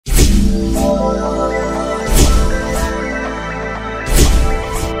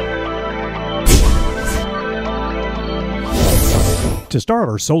To start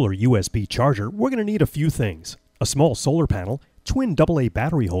our solar USB charger, we're going to need a few things: a small solar panel, twin AA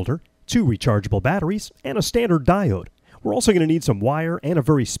battery holder, 2 rechargeable batteries, and a standard diode. We're also going to need some wire and a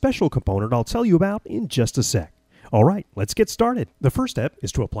very special component I'll tell you about in just a sec. Alright, let's get started. The first step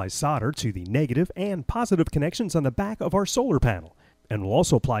is to apply solder to the negative and positive connections on the back of our solar panel. And we'll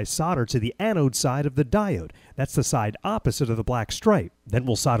also apply solder to the anode side of the diode. That's the side opposite of the black stripe. Then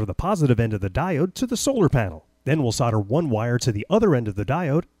we'll solder the positive end of the diode to the solar panel. Then we'll solder one wire to the other end of the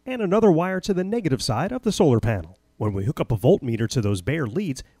diode and another wire to the negative side of the solar panel. When we hook up a voltmeter to those bare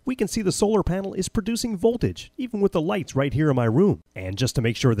leads, we can see the solar panel is producing voltage, even with the lights right here in my room. And just to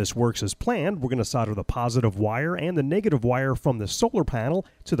make sure this works as planned, we're going to solder the positive wire and the negative wire from the solar panel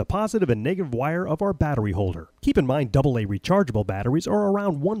to the positive and negative wire of our battery holder. Keep in mind, AA rechargeable batteries are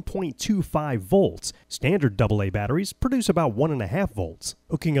around 1.25 volts. Standard AA batteries produce about 1.5 volts.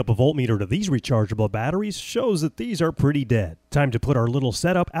 Hooking up a voltmeter to these rechargeable batteries shows that these are pretty dead. Time to put our little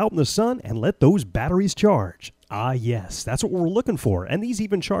setup out in the sun and let those batteries charge. Ah yes, that's what we're looking for, and these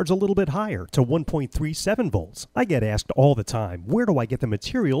even charge a little bit higher, to 1.37 volts. I get asked all the time, where do I get the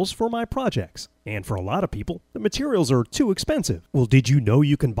materials for my projects? And for a lot of people, the materials are too expensive. Well, did you know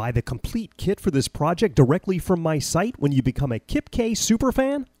you can buy the complete kit for this project directly from my site when you become a Kipkay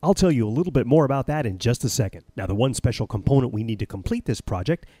superfan? I'll tell you a little bit more about that in just a second. Now, the one special component we need to complete this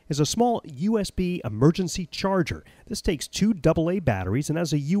project is a small USB emergency charger. This takes 2 AA batteries and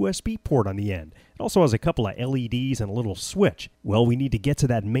has a USB port on the end. It also has a couple of LEDs and a little switch. Well, we need to get to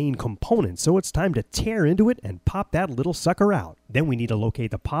that main component, so it's time to tear into it and pop that little sucker out. Then we need to locate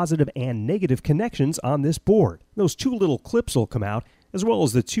the positive and negative connections on this board. Those 2 little clips will come out, as well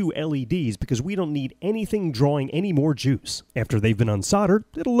as the 2 LEDs, because we don't need anything drawing any more juice. After they've been unsoldered,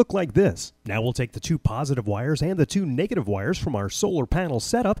 it'll look like this. Now we'll take the 2 positive wires and the 2 negative wires from our solar panel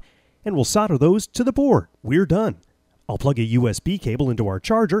setup, and we'll solder those to the board. We're done. I'll plug a USB cable into our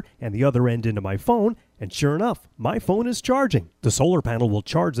charger and the other end into my phone, and sure enough, my phone is charging. The solar panel will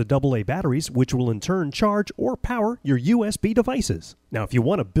charge the AA batteries, which will in turn charge or power your USB devices. Now, if you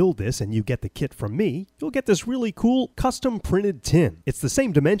want to build this and you get the kit from me, you'll get this really cool custom printed tin. It's the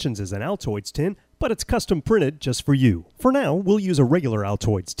same dimensions as an Altoids tin, but it's custom printed just for you. For now, we'll use a regular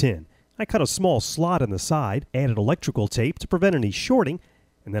Altoids tin. I cut a small slot in the side, added electrical tape to prevent any shorting,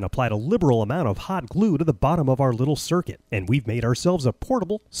 and then applied a liberal amount of hot glue to the bottom of our little circuit. And we've made ourselves a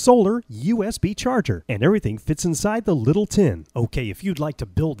portable solar USB charger, and everything fits inside the little tin. Okay, if you'd like to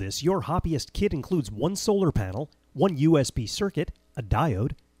build this, your hobbyist kit includes 1 solar panel, 1 USB circuit, a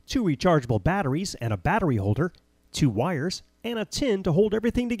diode, 2 rechargeable batteries and a battery holder, 2 wires, and a tin to hold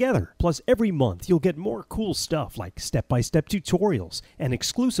everything together. Plus, every month you'll get more cool stuff like step-by-step tutorials, an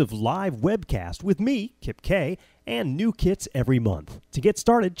exclusive live webcast with me, Kipkay, and new kits every month. To get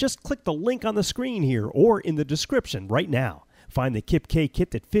started, just click the link on the screen here or in the description right now. Find the Kipkay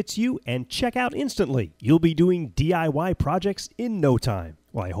kit that fits you and check out instantly. You'll be doing DIY projects in no time.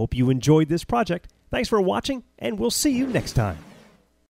 Well, I hope you enjoyed this project. Thanks for watching, and we'll see you next time.